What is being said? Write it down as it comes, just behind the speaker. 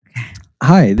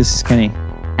Hi, this is Kenny,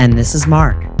 And this is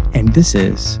Mark. and this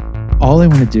is All I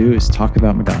Want to Do is Talk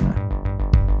About Madonna.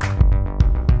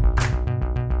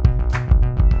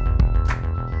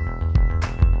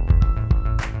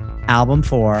 Album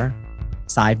 4,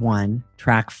 Side 1,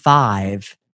 Track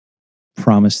 5.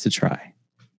 Promise to Try.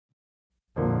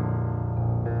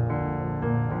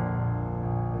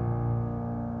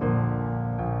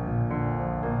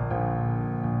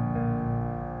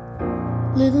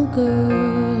 Little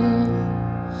girl,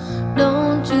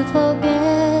 don't you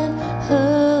forget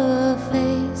her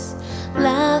face,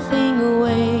 laughing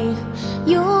away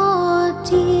your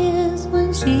tears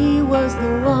when she was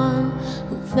the one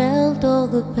who felt all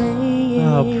the pain.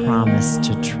 Oh, Promise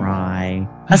to Try.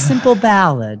 A simple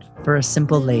ballad for a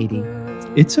simple lady.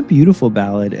 It's a beautiful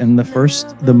ballad, and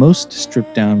the most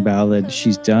stripped down ballad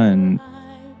she's done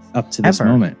up to this Ever.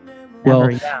 moment. Ever,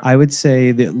 Well, yeah. I would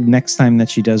say the next time that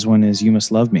she does one is You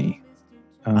Must Love Me,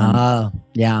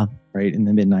 Yeah. right, in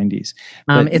the mid-90s.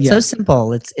 It's so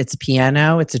simple. It's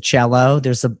piano, it's a cello.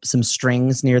 There's some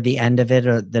strings near the end of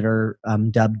it that are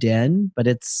dubbed in, but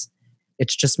it's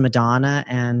just Madonna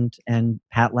and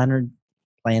Pat Leonard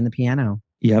playing the piano.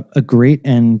 Yep, a great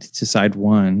end to side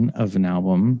one of an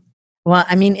album. Well,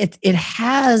 I mean, it's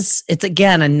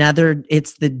again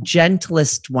it's the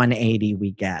gentlest 180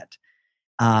 we get.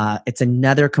 It's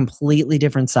another completely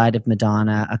different side of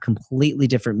Madonna, a completely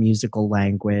different musical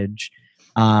language.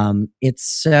 It's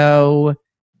so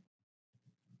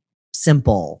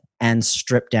simple and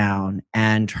stripped down,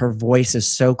 and her voice is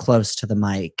so close to the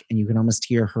mic, and you can almost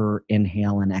hear her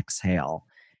inhale and exhale.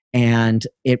 And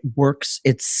it works.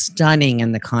 It's stunning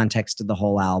in the context of the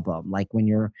whole album. Like when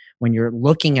you're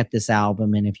looking at this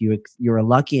album, and if you're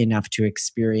lucky enough to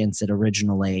experience it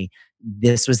originally,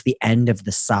 this was the end of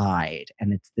the side,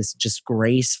 and it's this just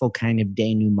graceful kind of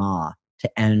denouement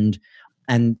to end.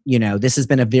 And this has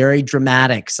been a very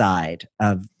dramatic side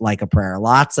of Like a Prayer.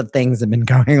 Lots of things have been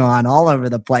going on all over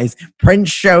the place. Prince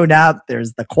showed up.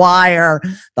 There's the choir,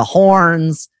 the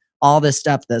horns, all this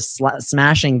stuff, the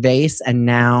smashing vase, and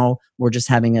now we're just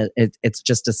having it's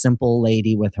just a simple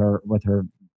lady with her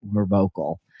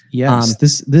vocal. Yes,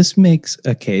 this makes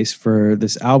a case for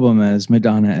this album as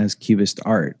Madonna as Cubist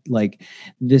art. Like,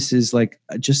 this is like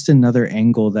just another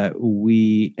angle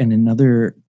and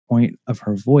another point of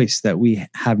her voice that we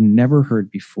have never heard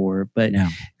before, but No.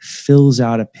 fills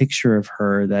out a picture of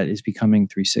her that is becoming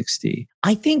 360.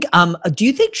 I think, do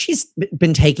you think she's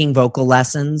been taking vocal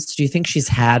lessons? Do you think she's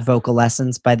had vocal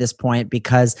lessons by this point?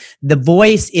 Because the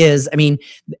voice is, I mean,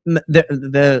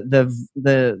 the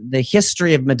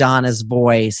history of Madonna's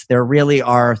voice, there really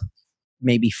are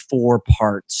maybe 4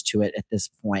 parts to it at this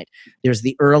point. There's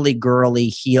the early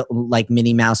girly like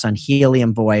Minnie Mouse on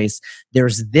helium voice.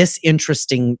 There's this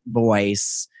interesting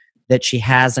voice that she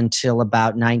has until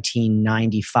about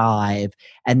 1995.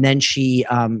 And then she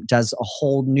does a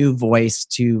whole new voice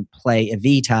to play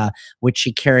Evita, which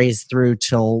she carries through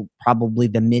till probably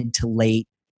the mid to late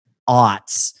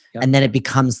aughts. Yep. And then it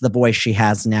becomes the voice she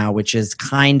has now, which is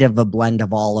kind of a blend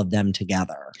of all of them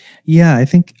together. Yeah,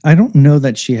 I don't know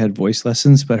that she had voice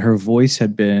lessons, but her voice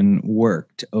had been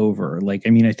worked over. Like, I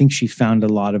mean, I think she found a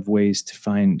lot of ways to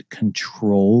find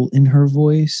control in her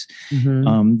voice.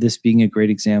 Mm-hmm. This being a great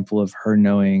example of her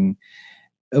knowing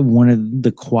one of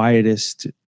the quietest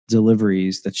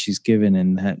deliveries that she's given,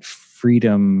 and that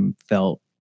freedom felt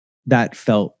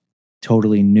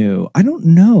totally new. I don't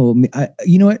know.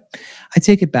 You know what? I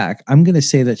take it back. I'm going to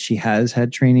say that she has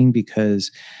had training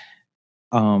because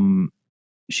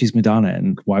she's Madonna,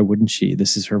 and why wouldn't she?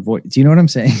 This is her voice. Do you know what I'm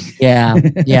saying? Yeah.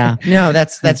 No,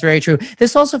 that's very true.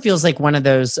 This also feels like one of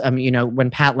those,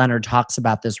 when Pat Leonard talks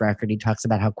about this record, he talks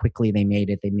about how quickly they made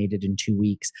it. They made it in 2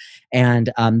 weeks.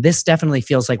 And this definitely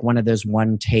feels like one of those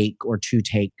 1 take or 2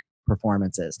 take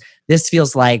performances. This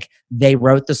feels like they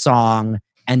wrote the song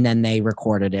and then they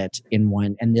recorded it in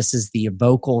one. And this is the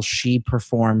vocal she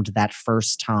performed that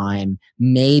first time.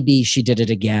 Maybe she did it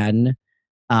again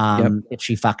if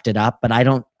she fucked it up, but I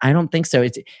don't think so.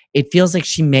 It feels like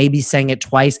she maybe sang it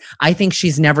twice. I think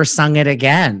she's never sung it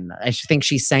again. I think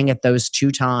she sang it those 2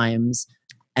 times,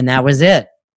 and that was it.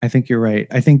 I think you're right.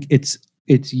 I think it's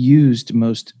used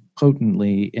most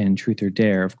potently in Truth or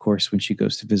Dare, of course, when she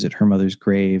goes to visit her mother's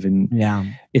grave, and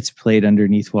it's played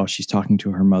underneath while she's talking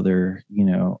to her mother,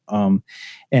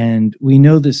 and we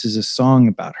know this is a song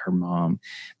about her mom.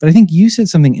 But I think you said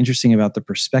something interesting about the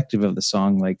perspective of the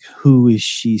song, like, who is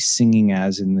she singing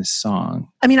as in this song?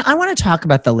 I mean, I want to talk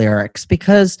about the lyrics,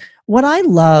 because what I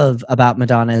love about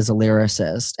Madonna as a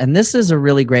lyricist, and this is a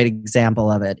really great example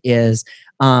of it, is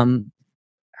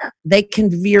they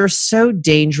can veer so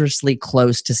dangerously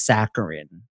close to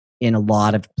saccharine in a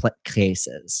lot of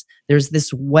cases. There's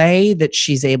this way that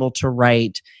she's able to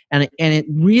write, and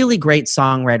really great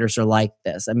songwriters are like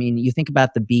this. I mean, you think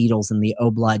about the Beatles and the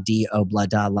Obla Di Obla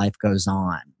Da, Life Goes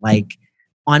On. Like,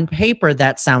 on paper,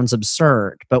 that sounds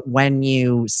absurd, but when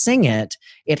you sing it,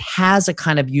 it has a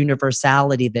kind of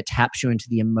universality that taps you into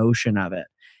the emotion of it.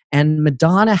 And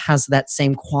Madonna has that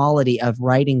same quality of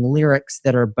writing lyrics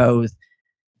that are both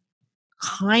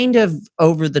kind of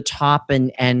over the top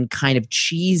and kind of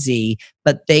cheesy,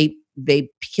 but they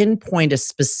pinpoint a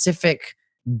specific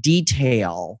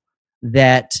detail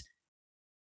that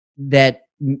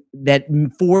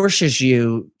forces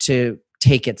you to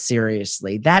take it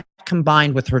seriously. That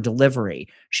combined with her delivery,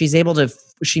 she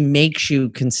makes you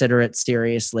consider it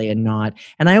seriously and not.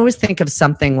 And I always think of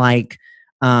something like,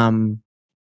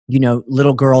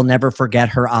 little girl, never forget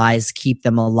her eyes, keep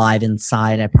them alive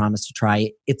inside, I promise to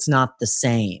try. It's not the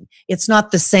same. It's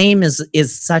not the same as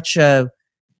is such a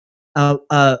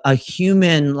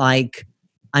human, like,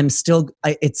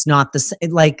 it's not the same.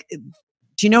 Like, do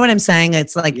you know what I'm saying?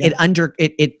 It's like,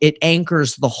 it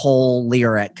anchors the whole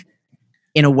lyric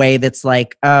in a way that's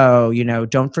like,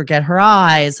 don't forget her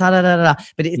eyes, da, da, da, da.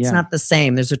 But it's not the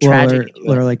same. There's a tragedy.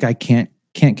 Or like, I can't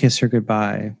kiss her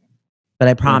goodbye, but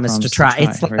I promise to try.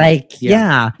 It's like,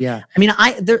 yeah. I mean,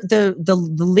 the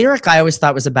lyric I always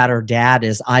thought was about her dad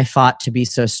is, I fought to be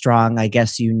so strong, I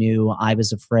guess you knew I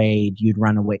was afraid you'd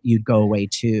run away, you'd go away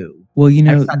too. Well,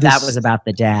 that was about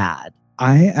the dad.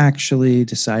 I actually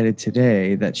decided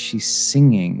today that she's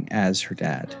singing as her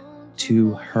dad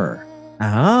to her.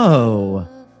 Oh.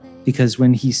 Because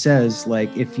when he says,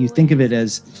 like, if you think of it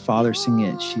as father sing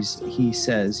it, he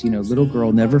says, little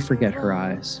girl, never forget her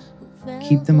eyes.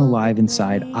 Keep them alive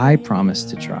inside. I promise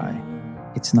to try.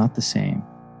 It's not the same.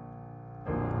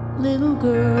 Little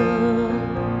girl,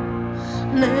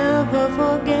 never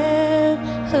forget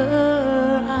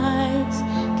her eyes.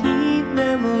 Keep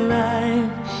them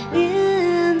alive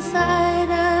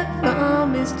inside. I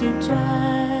promise to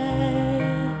try.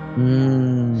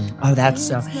 Oh, that's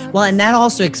so well, and that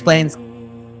also explains,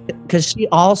 because she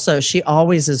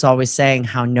always is always saying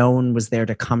how no one was there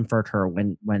to comfort her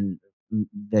when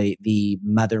the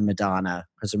mother Madonna,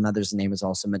 because her mother's name is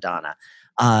also Madonna,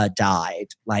 died.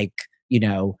 Like,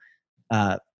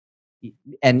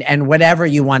 and whatever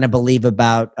you want to believe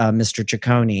about Mr.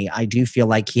 Ciccone, I do feel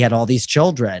like he had all these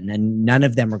children, and none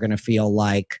of them were going to feel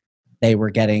like they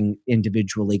were getting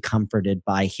individually comforted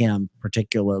by him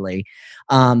particularly.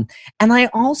 And I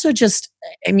also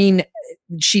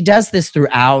she does this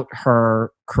throughout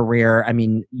her career. I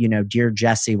mean, Dear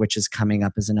Jessie, which is coming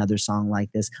up, is another song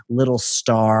like this. Little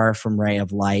Star from Ray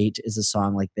of Light is a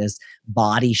song like this.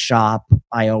 Body Shop,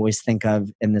 I always think of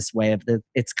in this way of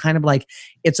it's kind of like,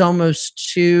 it's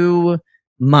almost too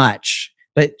much,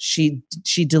 but she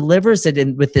delivers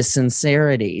it with this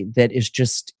sincerity that is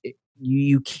just,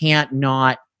 you can't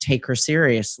not take her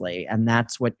seriously. And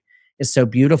that's what is so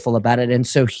beautiful about it and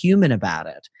so human about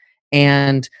it.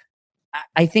 And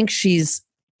I think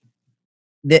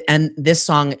and this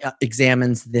song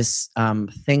examines this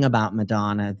thing about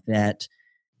Madonna that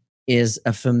is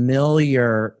a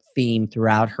familiar theme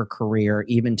throughout her career,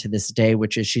 even to this day,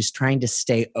 which is she's trying to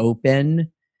stay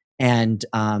open and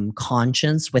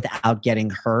conscious without getting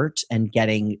hurt and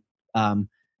getting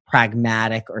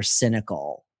pragmatic or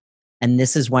cynical. And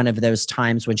this is one of those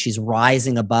times when she's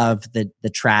rising above the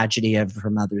tragedy of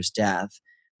her mother's death,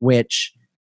 which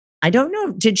I don't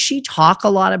know. Did she talk a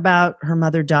lot about her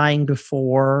mother dying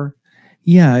before?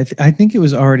 Yeah, I think it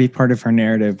was already part of her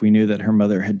narrative. We knew that her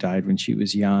mother had died when she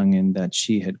was young and that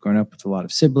she had grown up with a lot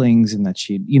of siblings and that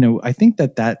I think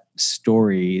that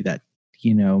story, that,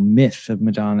 myth of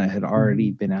Madonna had already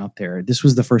been out there. This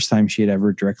was the first time she had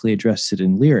ever directly addressed it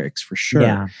in lyrics, for sure.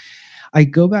 Yeah. I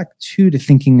go back to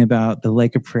thinking about the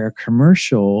Like a Prayer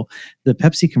commercial, the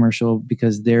Pepsi commercial,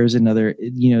 because there's another,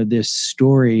 this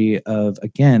story of,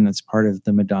 again, that's part of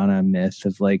the Madonna myth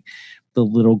of, like, the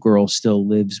little girl still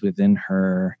lives within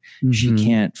her. Mm-hmm. She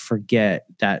can't forget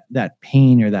that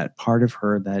pain, or that part of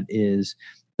her that is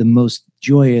the most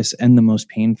joyous and the most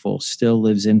painful still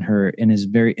lives in her and is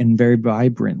very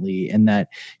vibrantly, and that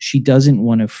she doesn't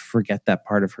want to forget that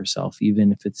part of herself,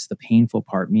 even if it's the painful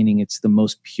part, meaning it's the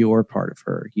most pure part of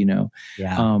her,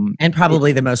 Yeah. And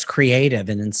probably the most creative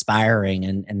and inspiring.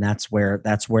 And that's where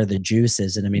the juice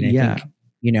is. And I mean, I think,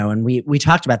 and we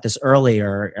talked about this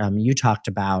earlier. You talked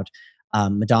about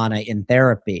Madonna in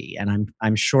therapy, and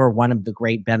I'm sure one of the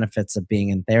great benefits of being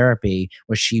in therapy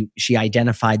was she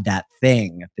identified that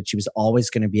thing that she was always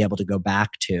going to be able to go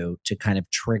back to kind of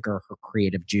trigger her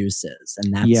creative juices,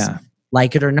 and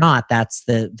Like it or not, that's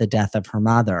the death of her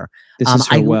mother. This is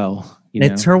her well.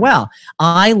 It's her well.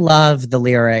 I love the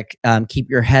lyric, keep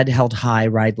your head held high,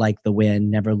 ride like the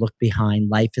wind, never look behind.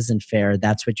 Life isn't fair.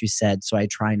 That's what you said, so I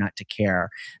try not to care.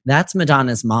 That's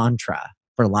Madonna's mantra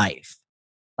for life.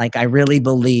 Like, I really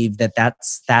believe that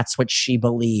that's what she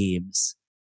believes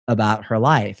about her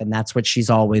life, and that's what she's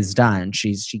always done.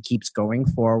 She keeps going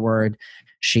forward.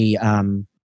 She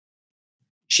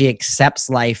accepts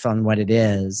life on what it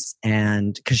is,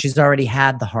 and because she's already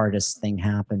had the hardest thing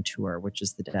happen to her, which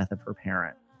is the death of her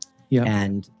parent. Yeah.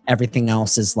 And everything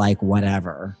else is like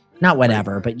whatever. Not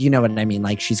whatever, but you know what I mean?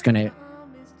 Like she's gonna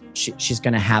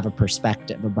have a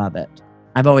perspective above it.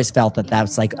 I've always felt that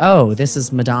that's like, oh, this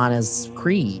is Madonna's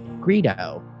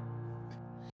credo.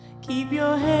 Keep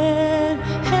your head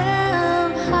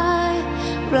held high,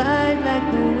 ride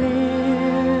like the wind.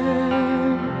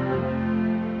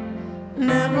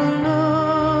 Never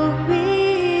look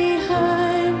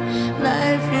behind.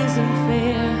 Life isn't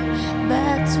fair.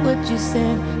 That's what you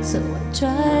said, so I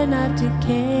try not to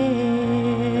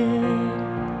care.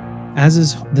 As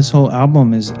is this whole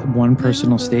album is one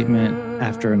personal statement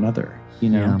after another, you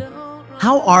know. Yeah.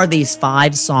 How are these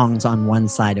 5 songs on one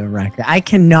side of a record? I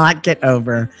cannot get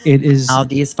over how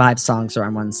these 5 songs are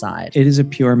on one side. It is a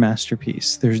pure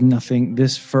masterpiece. There's nothing.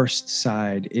 This first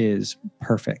side is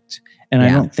perfect, and I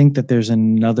don't think that there's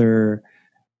another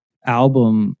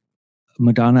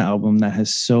Madonna album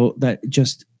that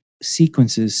just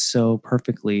sequences so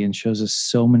perfectly and shows us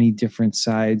so many different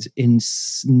sides in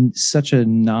such a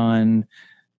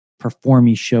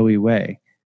non-performy, showy way.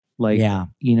 Like,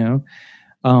 you know.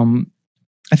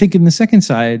 I think in the second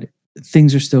side,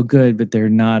 things are still good, but they're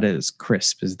not as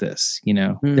crisp as this, you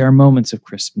know. There are moments of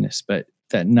crispness, but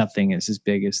that nothing is as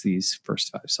big as these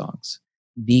first 5 songs.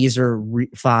 These are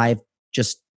 5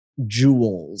 just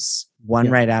jewels, one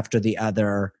right after the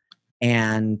other,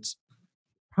 and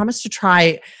promise to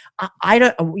try. I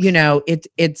don't, you know, it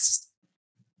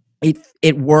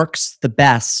works the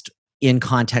best in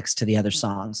context to the other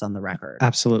songs on the record.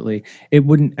 Absolutely. It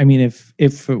wouldn't, I mean, if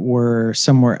it were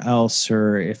somewhere else,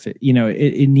 or if it, you know,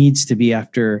 it needs to be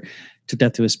after To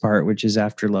Death Do Us Part, which is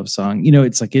after Love Song, you know,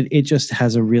 it's like, it just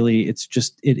has a really, it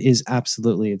is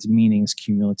absolutely, its meaning is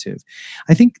cumulative.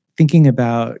 I think thinking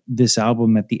about this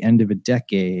album at the end of a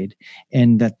decade,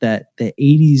 and that the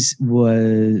 80s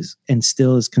was and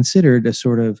still is considered a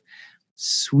sort of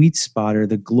sweet spot, or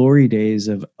the glory days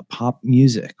of pop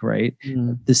music, right?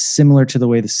 This similar to the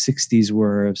way the 60s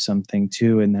were of something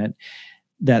too, and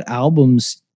that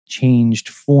albums changed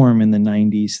form in the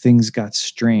 90s. Things got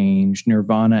strange.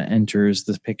 Nirvana enters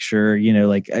the picture, you know,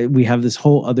 like we have this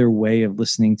whole other way of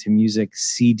listening to music.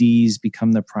 CDs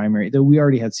become the primary, though we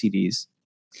already had CDs,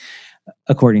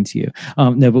 according to you.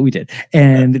 No, but we did.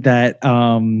 And that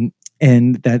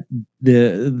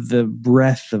the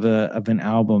breadth of an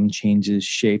album changes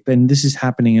shape, and this is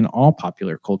happening in all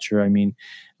popular culture. I mean,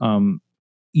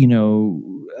 you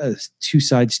know, 2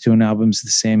 sides to an album is the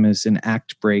same as an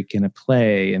act break in a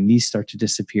play, and these start to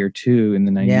disappear too in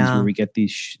the 90s, where we get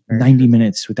these 90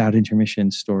 minutes without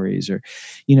intermission stories, or,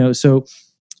 you know. So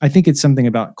I think it's something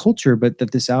about culture, but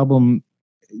that this album,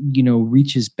 you know,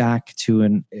 reaches back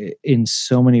to in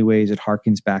so many ways, it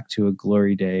harkens back to a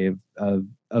glory day of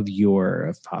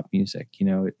pop music, you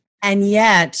know. And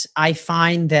yet I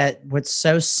find that what's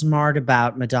so smart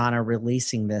about Madonna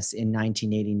releasing this in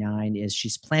 1989 is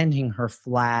she's planting her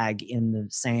flag in the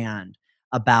sand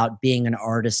about being an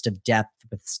artist of depth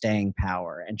with staying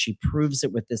power. And she proves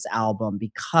it with this album,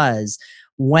 because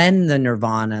when the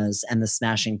Nirvanas and the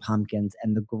Smashing Pumpkins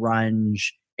and the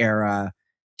grunge era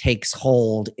takes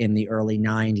hold in the early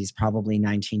 90s, probably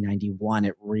 1991,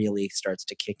 it really starts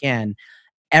to kick in.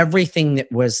 Everything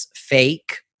that was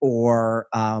fake or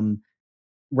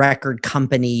record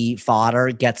company fodder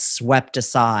gets swept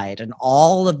aside, and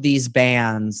all of these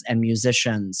bands and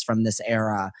musicians from this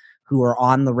era who are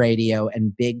on the radio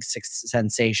and big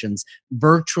sensations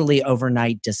virtually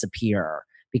overnight disappear,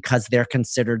 because they're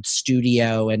considered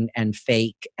studio and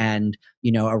fake, and,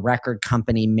 you know, a record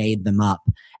company made them up.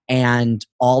 And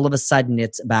all of a sudden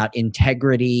it's about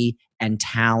integrity and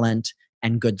talent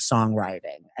and good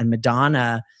songwriting. And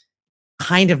Madonna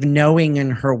kind of knowing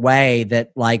in her way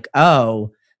that, like,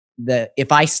 oh,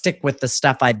 if I stick with the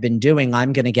stuff I've been doing,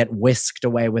 I'm going to get whisked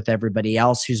away with everybody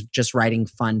else who's just writing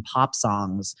fun pop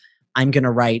songs. I'm going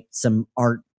to write some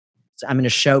art. I'm going to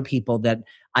show people that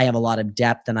I have a lot of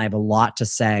depth and I have a lot to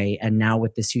say. And now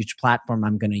with this huge platform,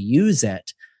 I'm going to use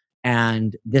it.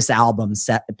 And this album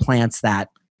plants that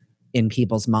in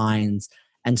people's minds.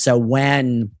 And so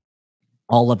when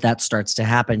all of that starts to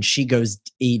happen, she goes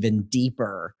even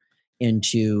deeper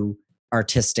into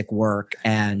artistic work,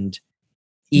 and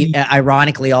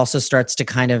ironically also starts to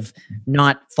kind of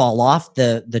not fall off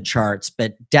the charts,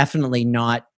 but definitely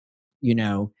not,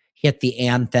 hit the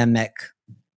anthemic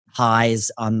highs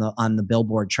on the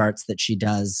Billboard charts that she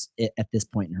does at this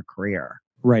point in her career.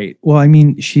 Right. Well, I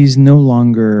mean, she's not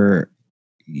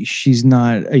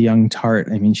a young tart.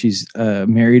 I mean, she's a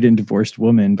married and divorced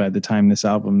woman by the time this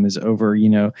album is over,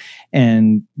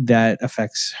 and that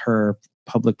affects her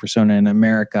public persona in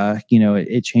America.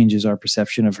 It changes our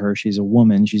perception of her. She's a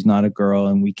woman. She's not a girl,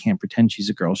 and we can't pretend she's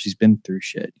a girl. She's been through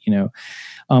shit,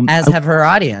 as have her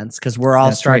audience, because we're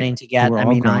all starting to get,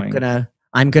 growing.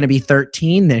 I'm gonna be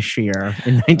 13 this year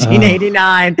in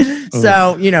 1989.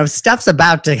 So, stuff's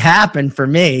about to happen for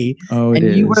me. Oh, it and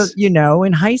is. You were,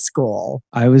 in high school.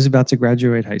 I was about to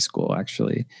graduate high school,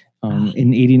 actually.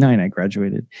 In 89, I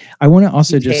graduated. I want to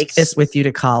also just take this with you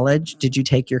to college. Did you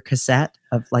take your cassette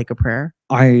of Like a Prayer?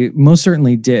 I most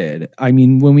certainly did. I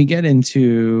mean, when we get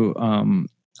into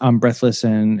Breathless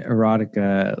and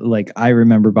Erotica, like I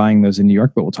remember buying those in New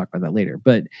York, but we'll talk about that later.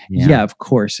 But yeah, of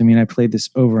course. I mean, I played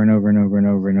this over and over and over and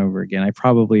over and over again. I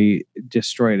probably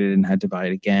destroyed it and had to buy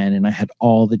it again. And I had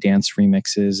all the dance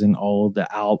remixes and all of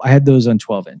the albums. I had those on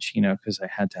 12-inch, because I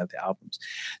had to have the albums.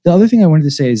 The other thing I wanted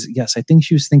to say is, yes, I think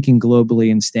she was thinking globally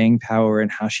and staying power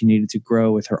and how she needed to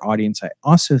grow with her audience. I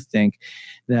also think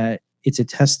that it's a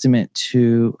testament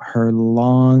to her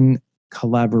long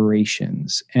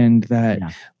collaborations, and that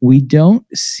we don't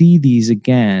see these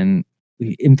again.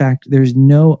 In fact, there's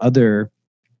no other.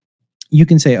 You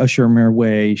can say Usher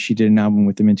Way, she did an album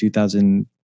with him in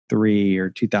 2003 or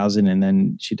 2000, and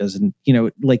then she doesn't,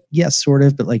 yes, sort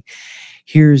of, but like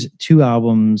here's 2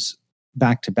 albums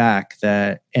back to back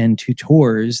and 2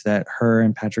 tours that her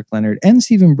and Patrick Leonard and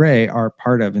Stephen Bray are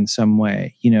part of in some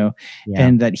way,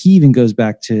 and that he even goes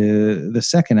back to the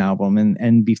second album.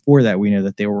 And before that, we know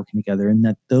that they were working together, and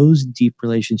that those deep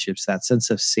relationships, that sense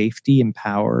of safety and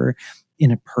power in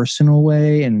a personal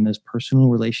way, and in those personal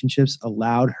relationships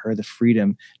allowed her the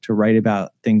freedom to write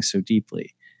about things so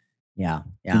deeply. Yeah.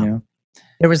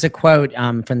 There was a quote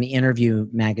from the Interview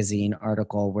magazine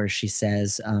article where she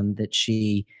says that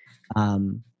she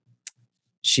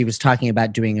was talking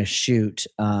about doing a shoot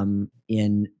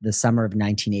in the summer of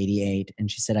 1988. And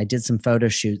she said, I did some photo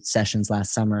shoot sessions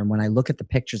last summer. And when I look at the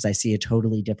pictures, I see a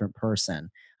totally different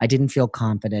person. I didn't feel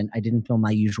confident. I didn't feel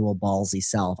my usual ballsy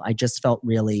self. I just felt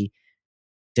really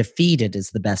defeated is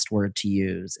the best word to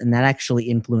use. And that actually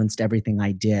influenced everything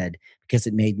I did because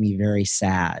it made me very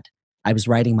sad. I was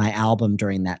writing my album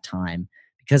during that time.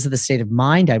 Because of the state of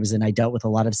mind I was in, I dealt with a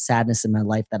lot of sadness in my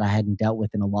life that I hadn't dealt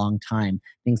with in a long time.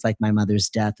 Things like my mother's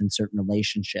death and certain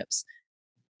relationships.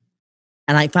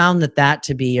 And I found that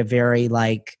to be a very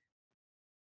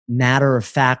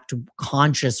matter-of-fact,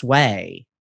 conscious way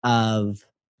of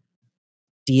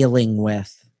dealing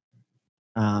with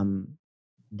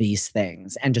these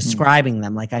things and describing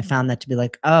them. Like I found that to be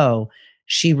like, oh,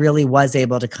 she really was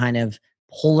able to kind of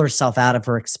pull herself out of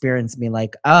her experience and be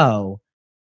like, oh,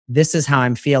 this is how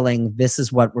I'm feeling. This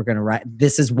is what we're going to write.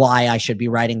 This is why I should be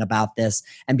writing about this.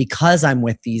 And because I'm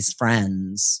with these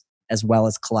friends as well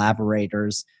as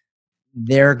collaborators,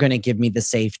 they're going to give me the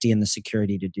safety and the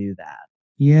security to do that.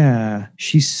 Yeah.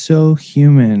 She's so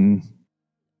human.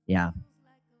 Yeah.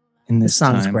 In this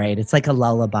song's time. Great. It's like a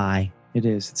lullaby. It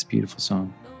is. It's a beautiful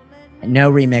song.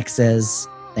 No remixes.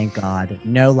 Thank God.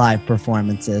 No live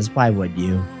performances. Why would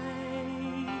you?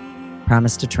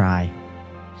 Promise to try.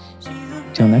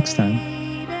 Till next time.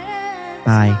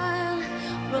 Bye.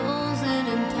 Frozen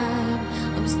in time,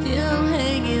 I'm still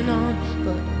hanging on,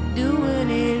 but I'm doing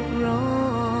it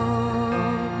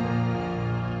wrong.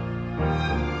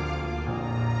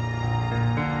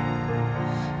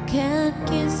 Can't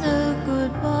kiss her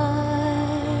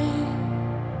goodbye,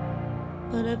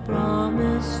 but I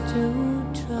promise to.